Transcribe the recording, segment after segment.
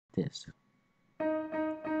This.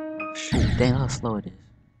 Shoot, dang how slow it is.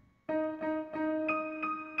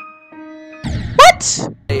 What?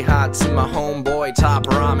 Hey, hot to my homeboy Top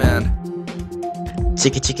Ramen.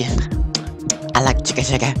 Chicken. I like chicken.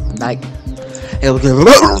 Like, they will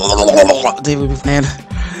be playing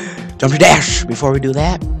Jump to Dash. Before we do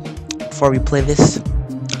that, before we play this,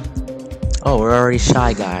 oh, we're already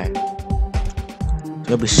Shy Guy.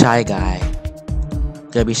 Gonna be Shy Guy.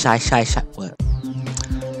 Gonna be shy. What?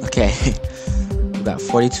 Okay, we got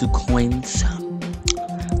 42 coins.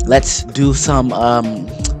 Let's do some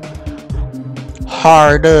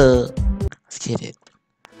harder. Let's get it.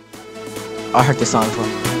 I heard this song before.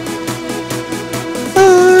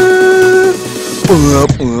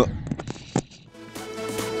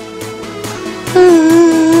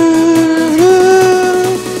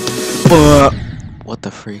 What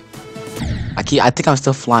the freak? I think I'm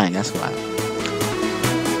still flying, that's why.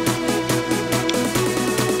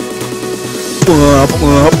 The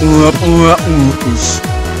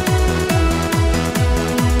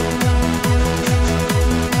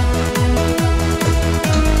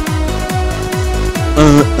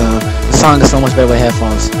song is so much better with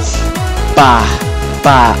headphones. Ba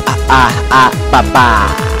ba.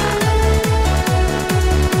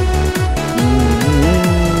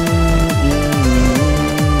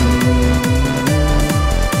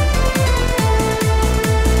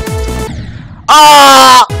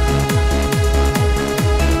 Ah!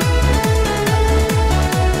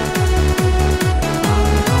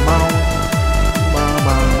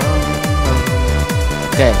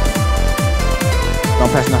 Okay.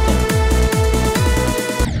 Don't press nothing.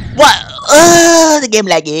 What? The game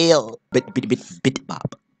like hell. Bit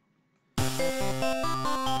bop.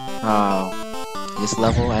 Oh, this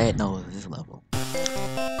level? I didn't know it was this level.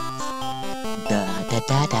 Da da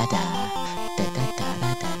da da da da da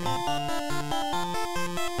da da.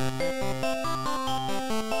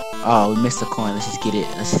 Oh, we missed the coin. Let's just get it.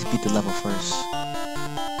 Let's just beat the level first.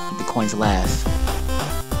 Get the coins last.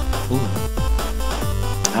 Ooh.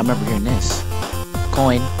 I remember hearing this.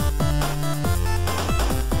 Coin.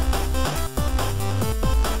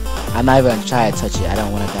 I'm not even gonna try to touch it. I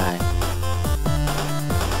don't want to die.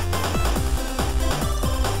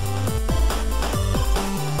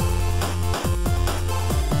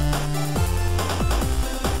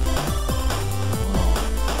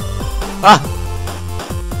 Whoa. Ah!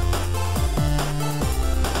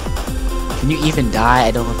 Can you even die?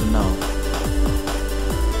 I don't even know.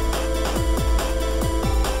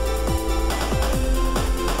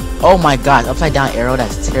 Oh my god, upside down arrow,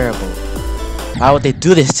 that's terrible. Why would they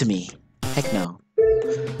do this to me? Heck no.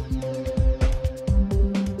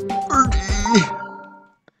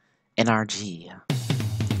 NRG.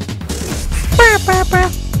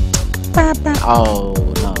 Oh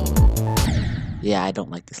no. Yeah, I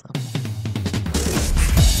don't like this level.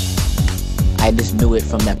 I just knew it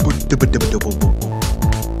from that.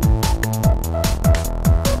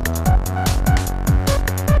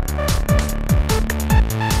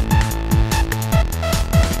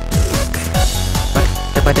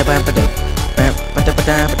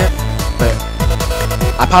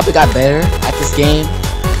 I probably got better at this game.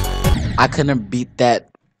 I couldn't beat that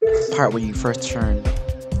part where you first turn.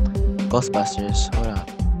 Ghostbusters, hold up.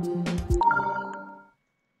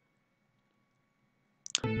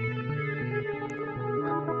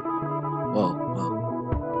 Whoa.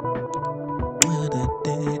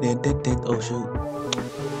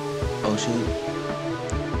 Oh shoot.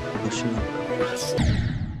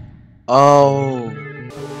 Oh.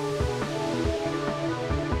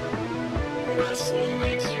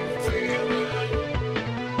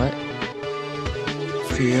 What?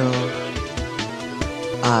 Feel.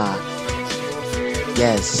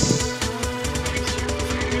 Yes.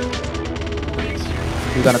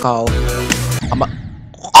 Who you gonna call?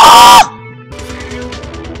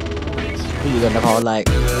 Who you gonna call? Like,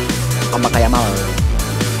 I'm a Kayama.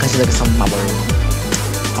 Cause you look at some mama.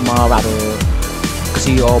 I'm a rapper. Cause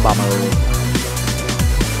you Obama.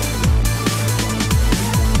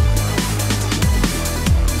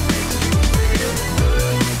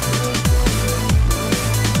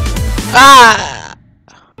 Ah!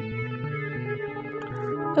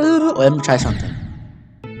 Let me try something.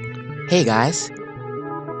 Hey guys.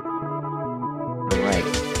 Alright.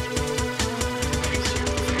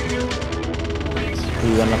 Who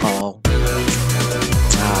you gonna call?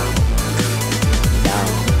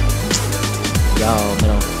 Yo,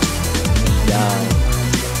 middle. Yo.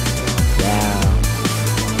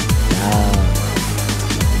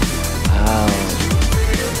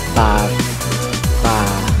 Bob.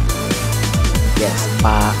 Yes,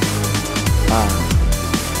 Bob.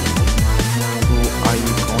 Who are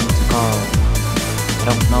you going I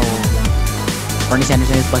don't know. Bernie Sanders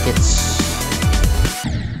and his buckets.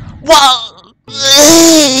 Whoa!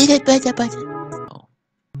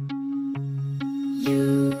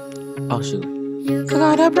 Oh shoot. You're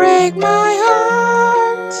gonna break my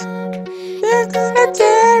heart. You're gonna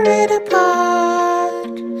tear it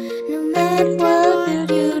apart. No matter what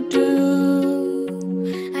you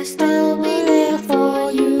do, I still be there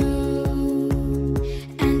for you.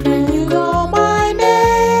 And when you call my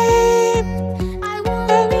name, I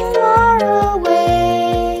won't be far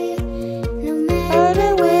away. No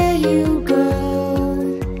matter where you go,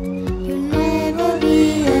 you'll never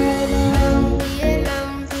be alone. Be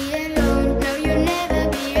alone, be alone. No, you'll never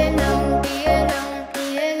be alone. Be alone, be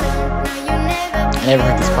alone. No, you'll never be alone. I never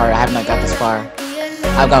heard this part. I have not got this far.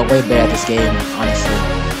 I've got way better at this game, honestly.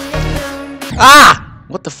 Ah!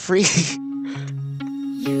 What the freak?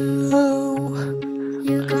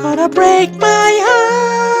 You're gonna break my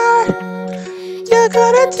heart. You're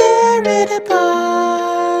gonna tear it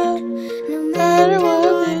apart. No matter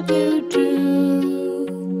what you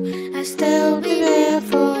do, I still be there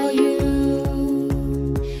for you.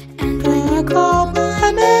 And when you call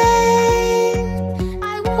my name,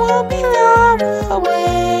 I won't be far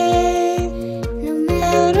away. No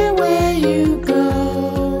matter where you go,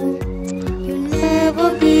 you'll never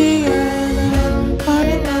be alone. Be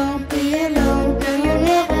alone, be alone. No, you'll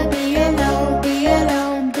never be alone. Be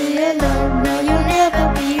alone, be alone. No, you'll never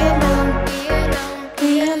be alone. Be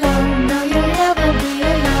alone, no, you'll never be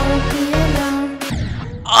alone. Be alone.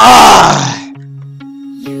 Ah!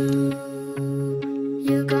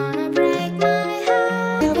 You're gonna break my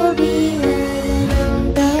heart. Never be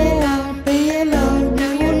alone. Be alone, be alone. No,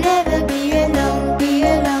 you'll never be alone. Be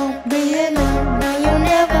alone, be alone. No, you'll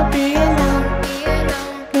never be alone.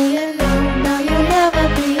 Be alone, no, you'll never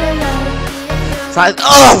be alone. So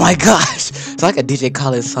oh my gosh! It's like a DJ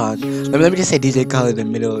Khaled song. Let me just say DJ Khaled in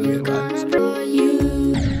the middle of it.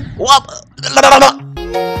 What?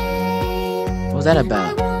 What was that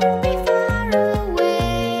about?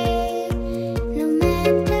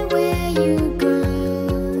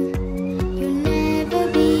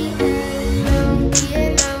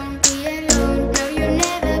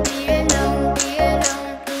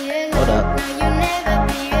 Hold up.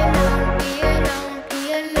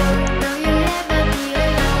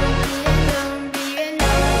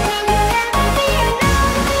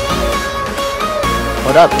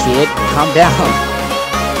 Hold up, kid. Calm down.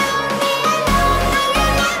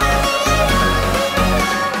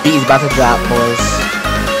 Beat's about to drop, boys.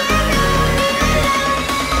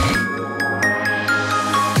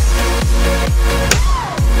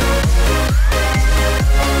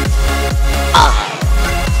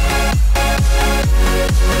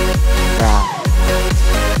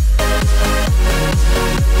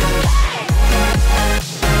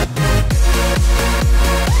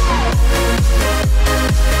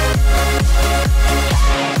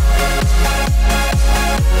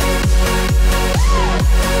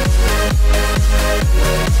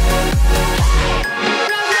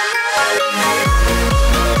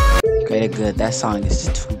 Good. That song is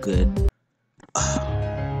just too good.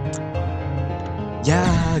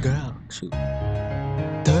 Yeah, girl. Shoot.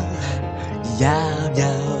 Yeah,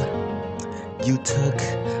 yeah. You took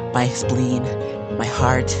my spleen, my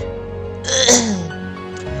heart.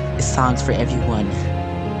 This song's for everyone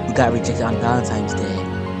who got rejected on Valentine's Day.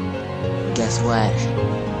 But guess what?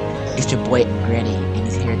 It's your boy Granny, and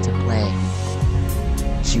he's here to play.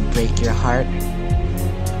 She break your heart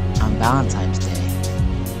on Valentine's Day.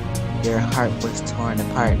 Your heart was torn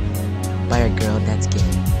apart by a girl that's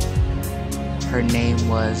gay. Her name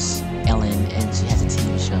was Ellen, and she has a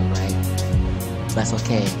TV show, right? But that's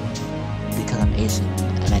okay, because I'm Asian,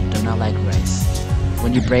 and I do not like rice.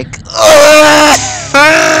 When you break...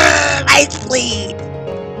 I bleed!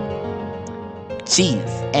 Cheese,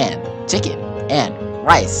 and chicken, and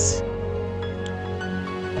rice.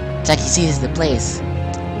 Chuck E. Cheese is the place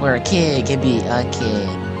where a kid can be a kid,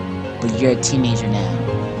 but you're a teenager now.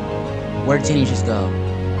 Where do teenagers go?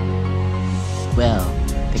 Well,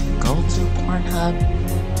 they can go to Pornhub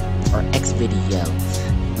or Xvideos,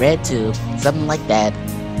 RedTube, something like that.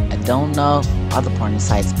 I don't know all the porn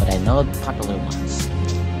sites, but I know the popular ones.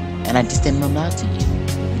 And I just didn't know that to you.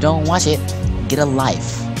 If you don't watch it, get a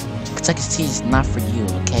life. Chuck E. Cheese is not for you,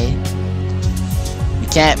 okay? You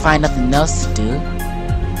can't find nothing else to do.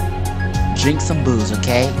 Drink some booze,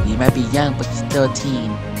 okay? You might be young, but you're still a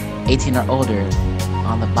teen, 18 or older.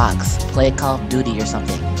 On the box, play Call of Duty or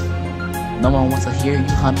something. No one wants to hear you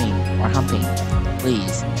humming or humping.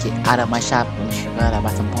 Please, get out of my shop and forget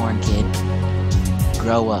about some porn, kid.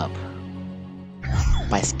 Grow up.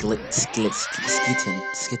 By Skitten.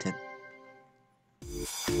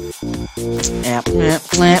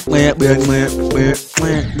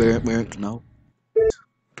 No.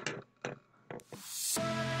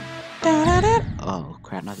 Oh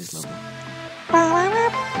crap! Not this level.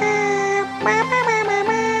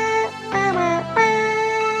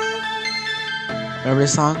 Remember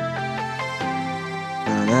this song?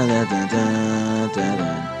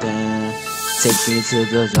 Take me to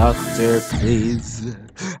the doctor, please.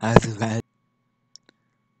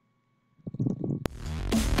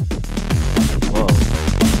 Whoa.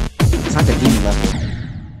 It's not the demon level.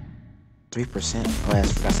 3%. Oh, I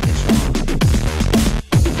forgot to get strong.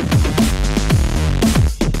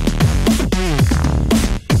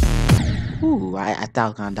 Ooh, I thought I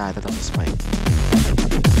was gonna die. I thought that was a spike.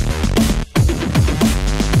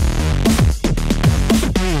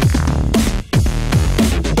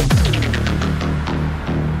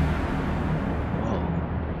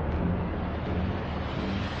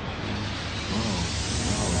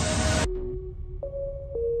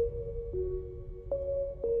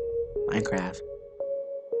 Minecraft.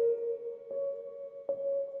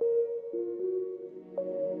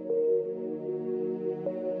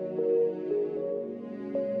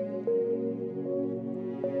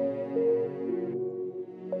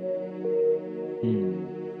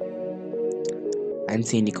 I didn't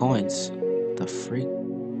see any coins. The freak.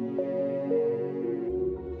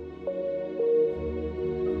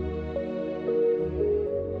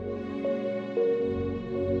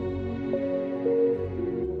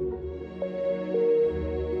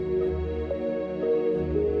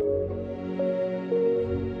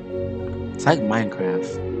 It's like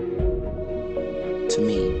Minecraft to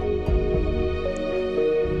me.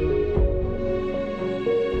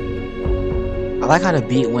 I like how the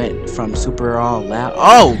beat went from super all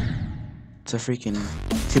loud to freaking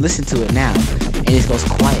listen to it now and it goes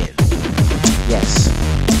quiet. Yes.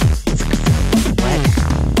 What?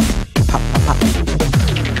 Pop, pop, pop.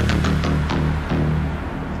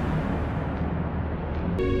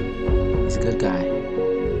 He's a good guy.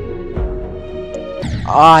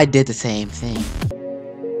 Oh, I did the same thing.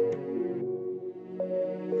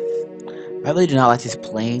 I really do not like this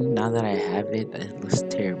plane. Now that I have it, it looks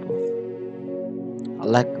terrible. I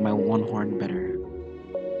like my one horn better.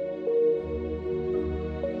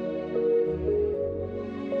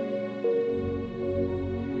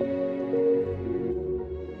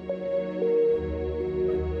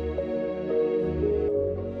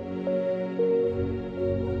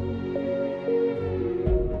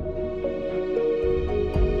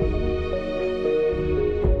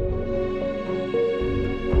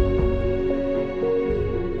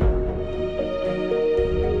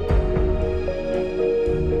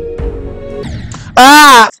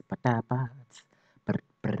 Ah!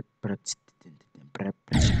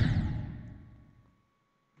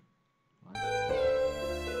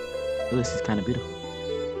 Oh, this is kind of beautiful.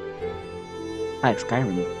 I like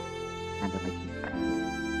Skyrim. Kind of like it.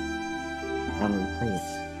 I don't really play it.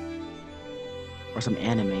 Or some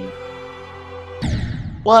anime.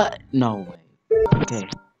 What? No way. Okay.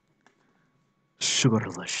 Sugar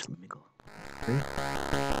Rush. Let me go. Free?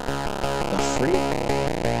 The free?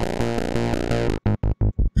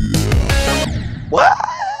 What?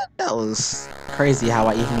 That was crazy how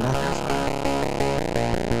I even got that far.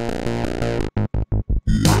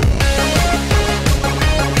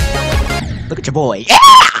 Look at your boy. Yeah!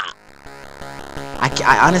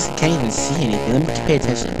 I honestly can't even see anything. Let me pay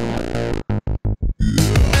attention.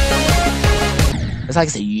 It's like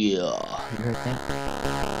I say, yeah. You heard that?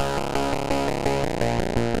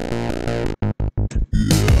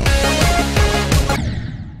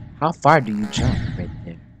 How far do you jump right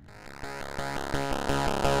there?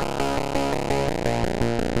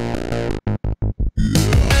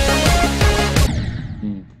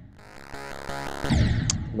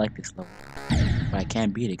 I like this level, but I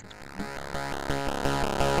can't beat it.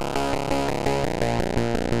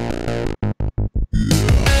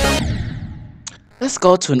 Let's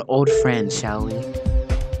go to an old friend, shall we?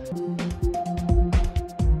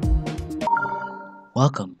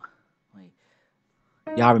 Welcome. Wait,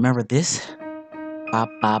 y'all remember this? Bop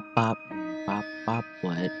bop bop bop bop.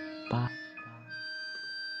 What? Bop.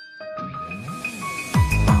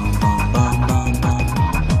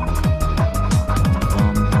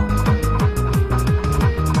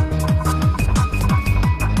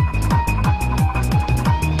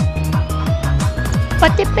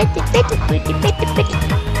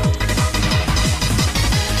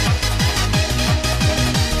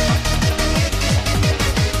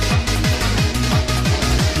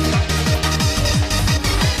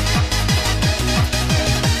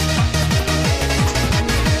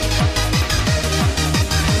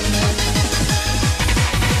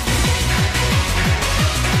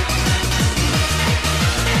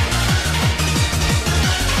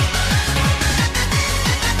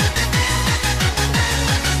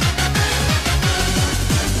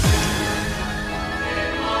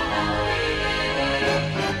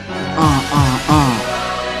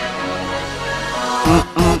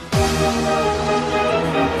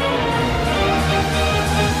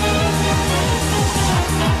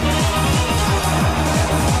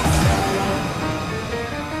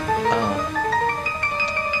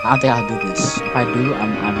 I don't think I'll do this. If I do,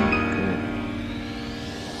 I'm good.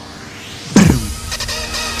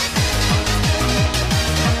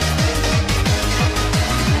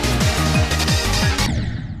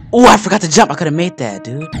 Oh, I forgot to jump. I could have made that,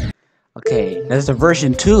 dude. Okay, there's the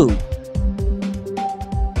version 2.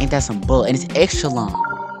 Ain't that some bull? And it's extra long.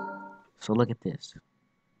 So look at this.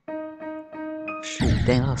 Shoot,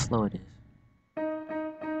 dang how slow it is.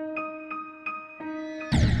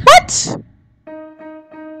 What?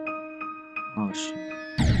 Oh shoot.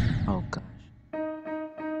 Oh gosh.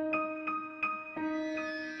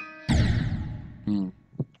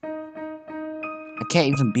 I can't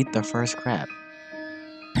even beat the first crab.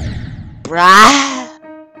 Bruh!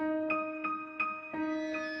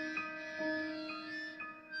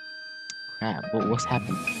 Crap, what's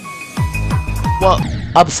happening? Well,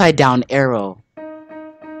 upside down arrow.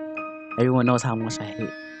 Everyone knows how much I hate.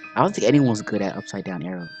 I don't think anyone's good at upside down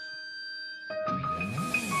arrows.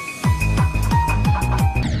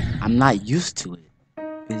 I'm not used to it.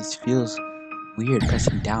 It just feels weird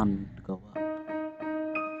pressing down to go up.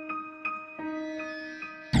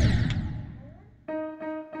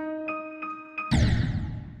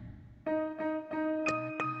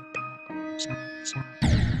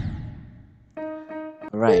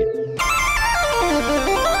 Alright.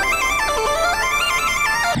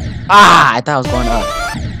 Ah! I thought I was going up.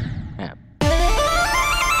 Crap. I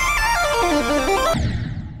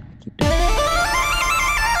keep doing it.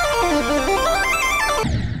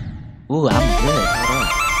 Ooh, I'm good. Hold on.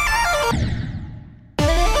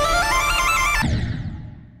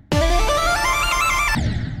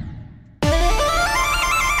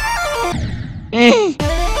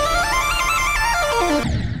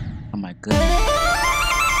 Oh my goodness.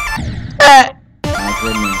 My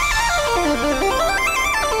goodness.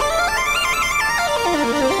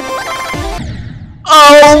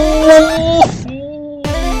 Oh!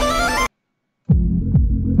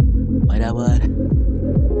 Whatever.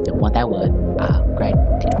 Don't want that word. Great.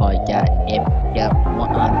 It for ya. If you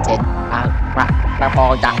want it, rock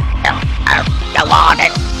for ya. You want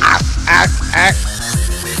it.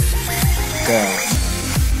 Girl.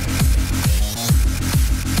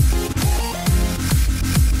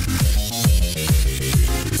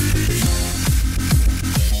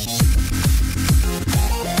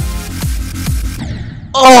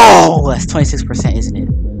 Oh, that's 26%, isn't it?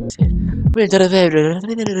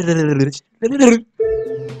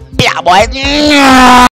 Yeah, boy.